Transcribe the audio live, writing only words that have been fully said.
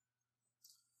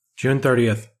June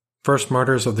 30th, First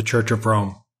Martyrs of the Church of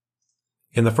Rome.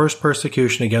 In the first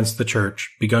persecution against the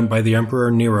Church, begun by the Emperor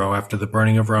Nero after the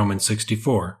burning of Rome in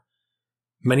 64,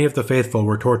 many of the faithful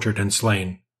were tortured and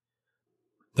slain.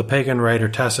 The pagan writer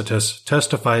Tacitus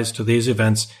testifies to these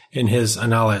events in his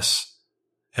Annales,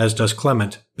 as does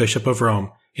Clement, Bishop of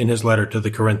Rome, in his letter to the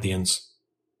Corinthians.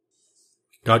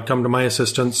 God, come to my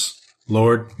assistance.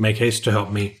 Lord, make haste to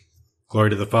help me. Glory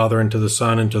to the Father, and to the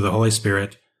Son, and to the Holy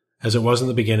Spirit, as it was in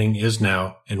the beginning, is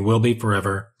now, and will be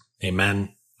forever.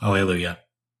 Amen. Alleluia.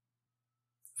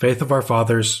 Faith of our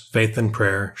fathers, faith and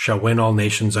prayer, shall win all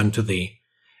nations unto thee,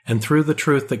 and through the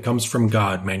truth that comes from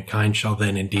God, mankind shall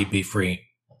then indeed be free.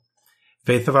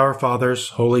 Faith of our fathers,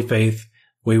 holy faith,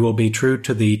 we will be true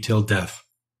to thee till death.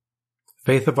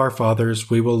 Faith of our fathers,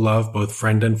 we will love both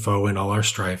friend and foe in all our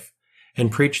strife,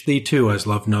 and preach thee too as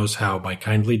love knows how by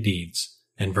kindly deeds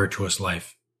and virtuous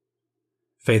life.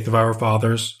 Faith of our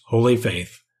fathers, holy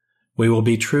faith, we will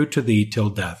be true to thee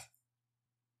till death.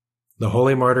 The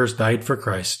holy martyrs died for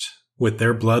Christ. With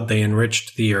their blood they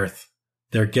enriched the earth.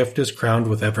 Their gift is crowned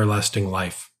with everlasting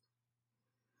life.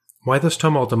 Why this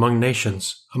tumult among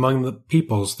nations, among the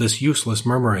peoples this useless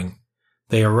murmuring?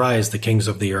 They arise, the kings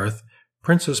of the earth.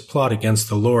 Princes plot against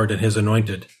the Lord and his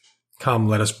anointed. Come,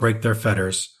 let us break their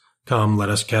fetters. Come, let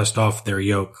us cast off their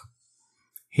yoke.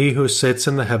 He who sits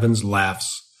in the heavens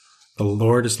laughs. The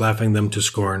Lord is laughing them to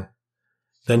scorn.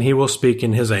 Then he will speak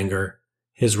in his anger.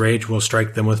 His rage will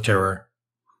strike them with terror.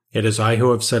 It is I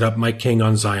who have set up my king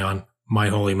on Zion, my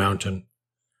holy mountain.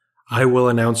 I will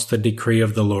announce the decree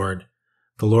of the Lord.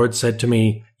 The Lord said to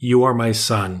me, You are my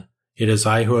son. It is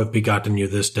I who have begotten you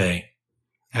this day.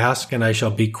 Ask, and I shall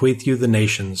bequeath you the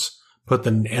nations. Put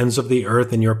the ends of the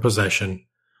earth in your possession.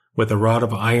 With a rod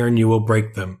of iron you will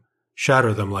break them,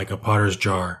 shatter them like a potter's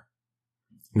jar.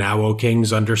 Now, O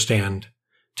kings, understand.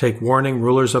 Take warning,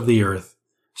 rulers of the earth.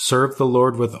 Serve the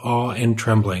Lord with awe and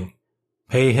trembling.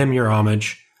 Pay him your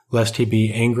homage, lest he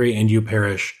be angry and you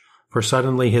perish, for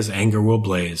suddenly his anger will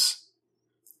blaze.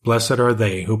 Blessed are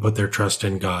they who put their trust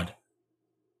in God.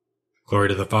 Glory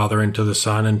to the Father, and to the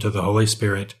Son, and to the Holy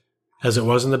Spirit, as it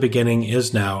was in the beginning,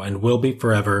 is now, and will be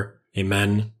forever.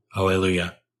 Amen.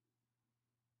 Alleluia.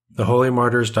 The holy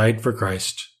martyrs died for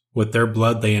Christ. With their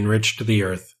blood they enriched the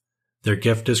earth. Their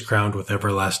gift is crowned with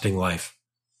everlasting life.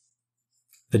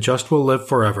 The just will live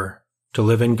forever. To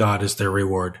live in God is their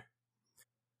reward.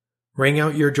 Ring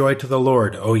out your joy to the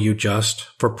Lord, O you just,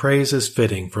 for praise is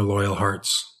fitting for loyal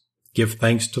hearts. Give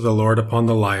thanks to the Lord upon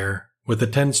the lyre. With a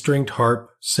 10-stringed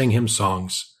harp, sing him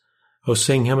songs. O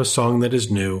sing him a song that is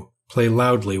new. Play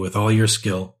loudly with all your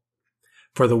skill.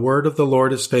 For the word of the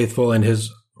Lord is faithful, and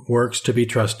his works to be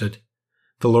trusted.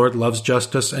 The Lord loves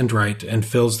justice and right, and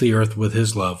fills the earth with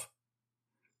his love.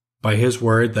 By his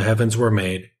word the heavens were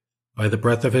made, by the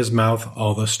breath of his mouth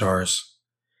all the stars.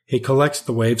 He collects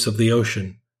the waves of the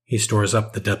ocean, he stores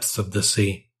up the depths of the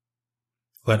sea.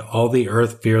 Let all the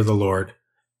earth fear the Lord,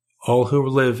 all who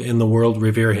live in the world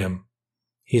revere him.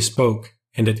 He spoke,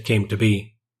 and it came to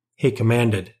be. He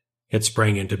commanded, it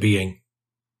sprang into being.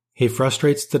 He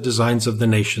frustrates the designs of the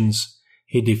nations,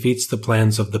 he defeats the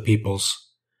plans of the peoples.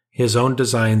 His own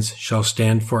designs shall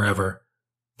stand forever,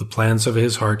 the plans of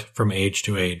his heart from age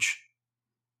to age.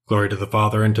 Glory to the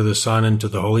Father, and to the Son, and to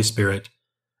the Holy Spirit,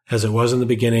 as it was in the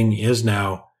beginning, is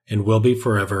now, and will be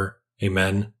forever.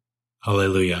 Amen.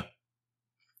 Alleluia.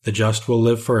 The just will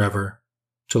live forever.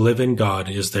 To live in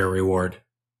God is their reward.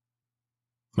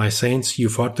 My saints, you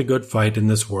fought the good fight in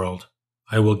this world.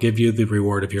 I will give you the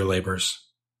reward of your labors.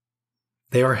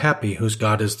 They are happy whose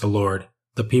God is the Lord,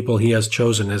 the people he has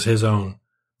chosen as his own.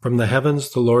 From the heavens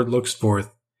the Lord looks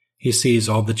forth. He sees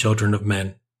all the children of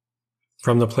men.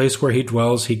 From the place where he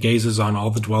dwells he gazes on all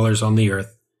the dwellers on the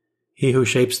earth, he who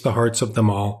shapes the hearts of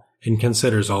them all and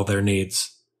considers all their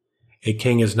needs. A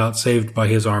king is not saved by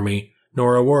his army,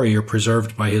 nor a warrior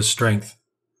preserved by his strength.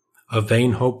 A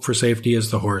vain hope for safety is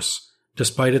the horse.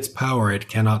 Despite its power it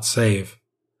cannot save.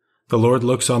 The Lord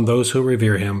looks on those who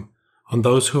revere him, on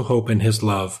those who hope in his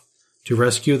love, to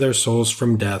rescue their souls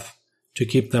from death, to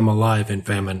keep them alive in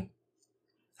famine.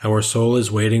 Our soul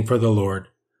is waiting for the Lord.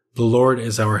 The Lord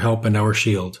is our help and our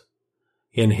shield.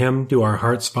 In him do our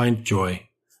hearts find joy.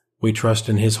 We trust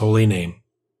in his holy name.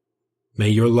 May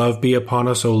your love be upon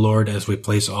us, O Lord, as we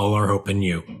place all our hope in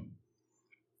you.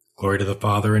 Glory to the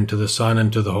Father, and to the Son,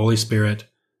 and to the Holy Spirit,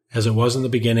 as it was in the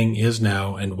beginning, is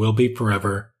now, and will be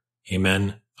forever.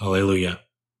 Amen. Alleluia.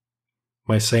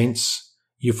 My saints,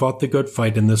 you fought the good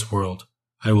fight in this world.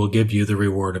 I will give you the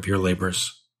reward of your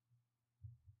labors.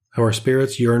 Our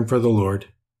spirits yearn for the Lord.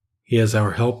 He is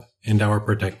our help and our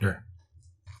protector.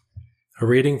 A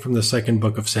reading from the second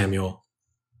book of Samuel.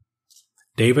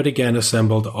 David again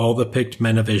assembled all the picked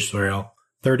men of Israel,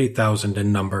 30,000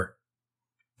 in number.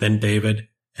 Then David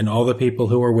and all the people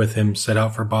who were with him set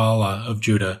out for Baalah of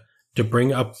Judah to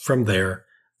bring up from there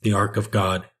the ark of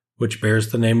God, which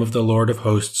bears the name of the Lord of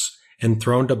hosts,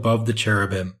 enthroned above the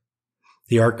cherubim.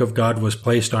 The ark of God was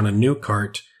placed on a new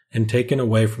cart and taken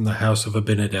away from the house of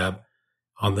Abinadab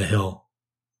on the hill.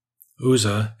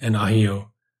 Uzzah and Ahio,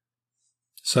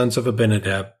 sons of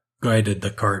Abinadab, guided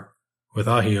the cart, with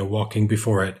Ahio walking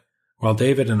before it, while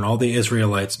David and all the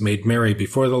Israelites made merry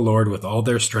before the Lord with all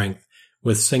their strength,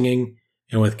 with singing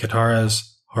and with kitaras,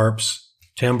 harps,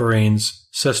 tambourines,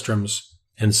 sistrums,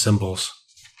 and cymbals.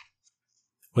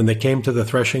 When they came to the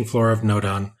threshing floor of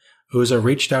Nodon, Uzzah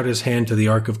reached out his hand to the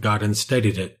ark of God and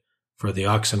steadied it, for the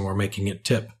oxen were making it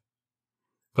tip.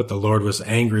 But the Lord was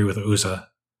angry with Uzzah.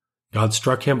 God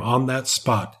struck him on that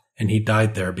spot, and he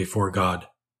died there before God.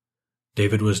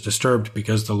 David was disturbed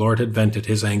because the Lord had vented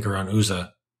his anger on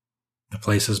Uzzah. The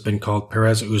place has been called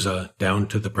Perez Uzzah down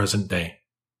to the present day.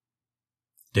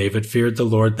 David feared the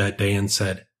Lord that day and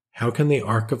said, "How can the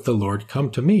ark of the Lord come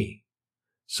to me?"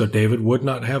 So David would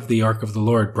not have the ark of the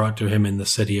Lord brought to him in the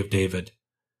city of David,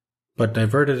 but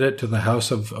diverted it to the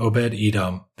house of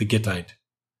Obed-Edom the Gittite.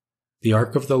 The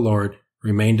ark of the Lord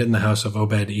remained in the house of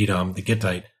Obed-Edom the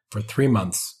Gittite for 3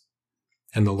 months,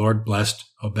 and the Lord blessed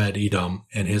Obed-Edom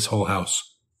and his whole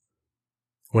house.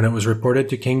 When it was reported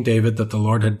to King David that the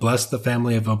Lord had blessed the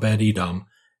family of Obed-Edom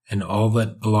and all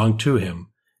that belonged to him,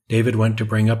 David went to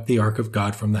bring up the ark of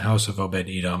God from the house of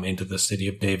Obed-Edom into the city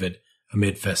of David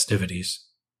amid festivities.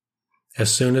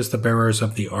 As soon as the bearers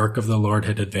of the ark of the Lord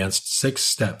had advanced 6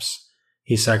 steps,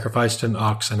 he sacrificed an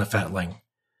ox and a fatling.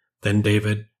 Then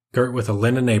David, girt with a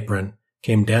linen apron,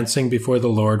 came dancing before the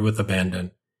Lord with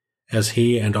abandon, as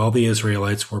he and all the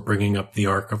Israelites were bringing up the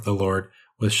ark of the Lord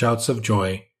with shouts of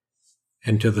joy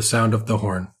and to the sound of the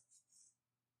horn.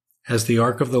 As the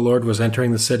ark of the Lord was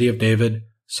entering the city of David,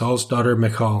 Saul's daughter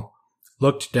Michal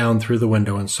looked down through the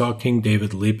window and saw King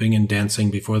David leaping and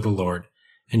dancing before the Lord,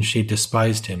 and she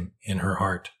despised him in her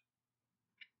heart.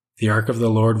 The ark of the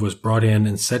Lord was brought in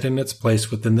and set in its place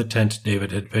within the tent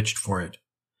David had pitched for it.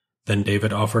 Then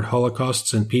David offered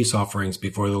holocausts and peace offerings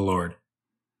before the Lord.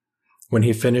 When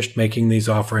he finished making these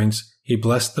offerings, he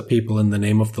blessed the people in the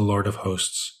name of the Lord of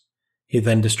hosts. He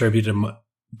then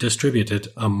distributed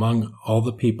among all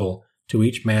the people, to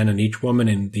each man and each woman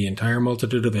in the entire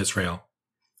multitude of Israel,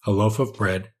 a loaf of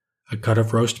bread, a cut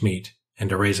of roast meat,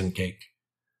 and a raisin cake.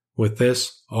 With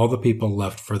this, all the people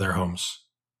left for their homes.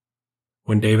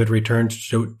 When David returned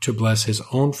to bless his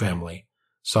own family,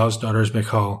 Saul's daughter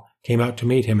Michal came out to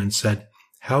meet him and said,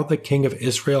 "How the king of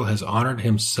Israel has honored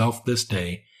himself this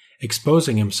day,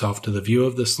 exposing himself to the view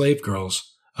of the slave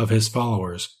girls of his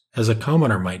followers, as a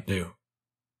commoner might do."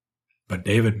 But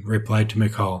David replied to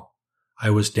Michal, "I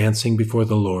was dancing before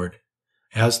the Lord.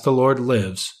 As the Lord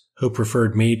lives, who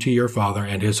preferred me to your father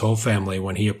and his whole family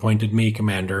when he appointed me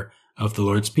commander of the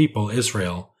Lord's people,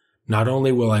 Israel, not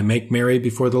only will I make merry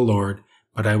before the Lord,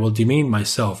 but I will demean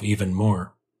myself even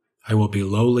more. I will be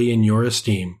lowly in your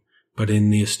esteem, but in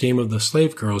the esteem of the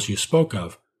slave girls you spoke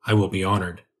of, I will be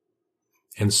honored."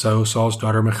 And so Saul's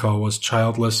daughter Michal was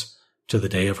childless to the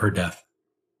day of her death.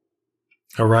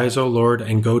 Arise, O Lord,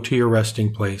 and go to your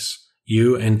resting place,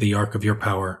 you and the ark of your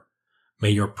power.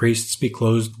 May your priests be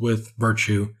clothed with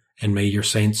virtue, and may your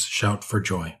saints shout for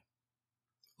joy.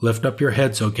 Lift up your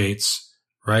heads, O gates,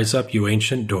 rise up, you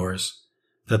ancient doors,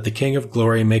 that the King of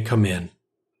glory may come in.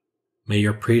 May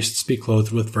your priests be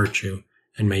clothed with virtue,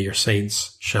 and may your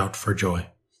saints shout for joy.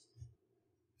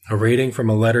 A reading from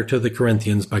a letter to the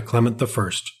Corinthians by Clement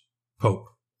I, Pope.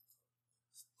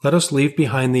 Let us leave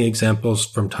behind the examples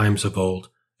from times of old,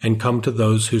 and come to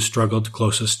those who struggled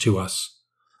closest to us.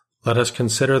 Let us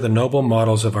consider the noble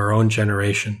models of our own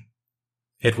generation.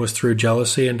 It was through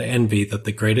jealousy and envy that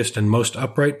the greatest and most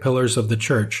upright pillars of the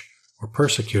Church were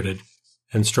persecuted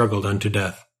and struggled unto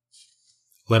death.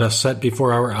 Let us set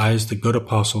before our eyes the good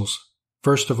apostles,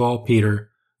 first of all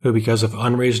Peter, who because of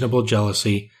unreasonable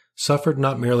jealousy suffered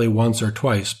not merely once or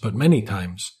twice, but many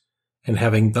times, and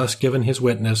having thus given his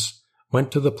witness,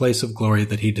 went to the place of glory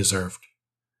that he deserved.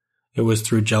 It was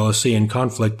through jealousy and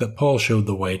conflict that Paul showed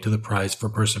the way to the prize for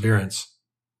perseverance.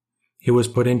 He was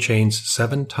put in chains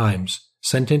 7 times,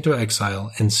 sent into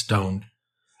exile, and stoned.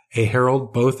 A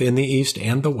herald both in the East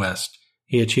and the West,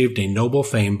 he achieved a noble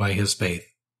fame by his faith.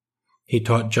 He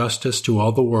taught justice to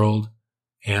all the world,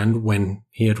 and when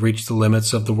he had reached the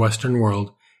limits of the Western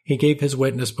world, he gave his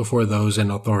witness before those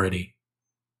in authority.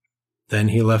 Then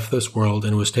he left this world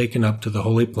and was taken up to the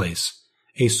holy place,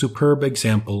 a superb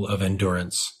example of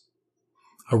endurance.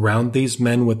 Around these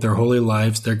men with their holy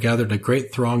lives there gathered a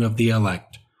great throng of the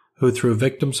elect, who through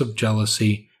victims of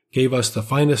jealousy gave us the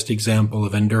finest example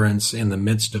of endurance in the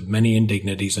midst of many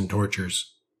indignities and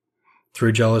tortures.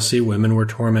 Through jealousy women were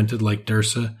tormented like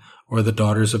Dirce or the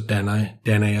daughters of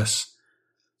Danaus,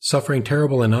 suffering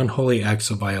terrible and unholy acts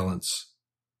of violence.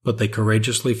 But they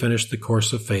courageously finished the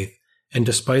course of faith, and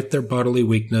despite their bodily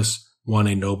weakness, won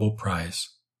a noble prize.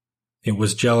 It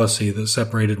was jealousy that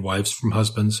separated wives from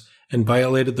husbands and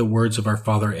violated the words of our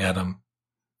father Adam.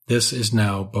 This is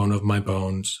now bone of my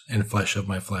bones and flesh of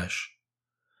my flesh.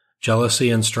 Jealousy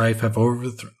and strife have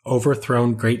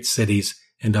overthrown great cities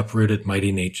and uprooted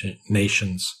mighty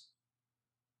nations.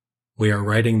 We are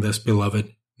writing this,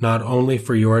 beloved, not only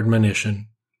for your admonition,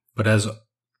 but as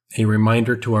a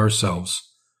reminder to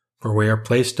ourselves, for we are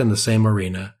placed in the same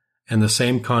arena, and the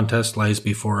same contest lies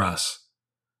before us.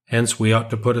 Hence we ought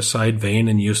to put aside vain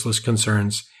and useless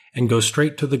concerns, and go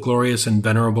straight to the glorious and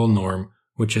venerable norm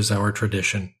which is our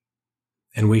tradition.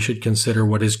 And we should consider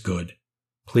what is good,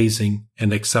 pleasing,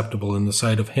 and acceptable in the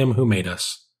sight of Him who made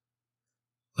us.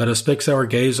 Let us fix our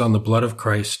gaze on the blood of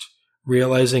Christ,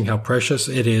 realizing how precious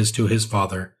it is to His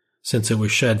Father, since it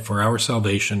was shed for our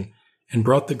salvation and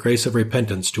brought the grace of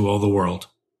repentance to all the world.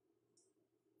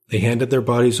 They handed their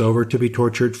bodies over to be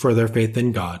tortured for their faith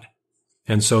in God,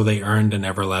 and so they earned an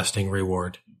everlasting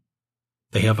reward.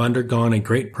 They have undergone a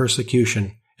great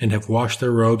persecution and have washed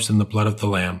their robes in the blood of the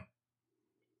Lamb,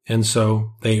 and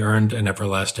so they earned an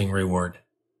everlasting reward.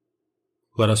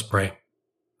 Let us pray.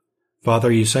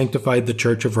 Father, you sanctified the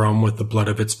Church of Rome with the blood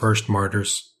of its first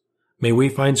martyrs. May we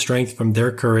find strength from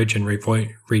their courage and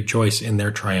rejoice in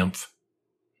their triumph.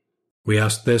 We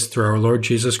ask this through our Lord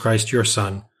Jesus Christ, your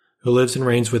Son, who lives and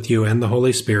reigns with you and the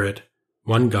Holy Spirit,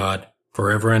 one God,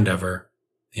 forever and ever.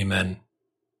 Amen.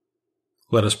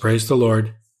 Let us praise the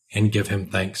Lord and give Him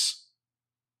thanks.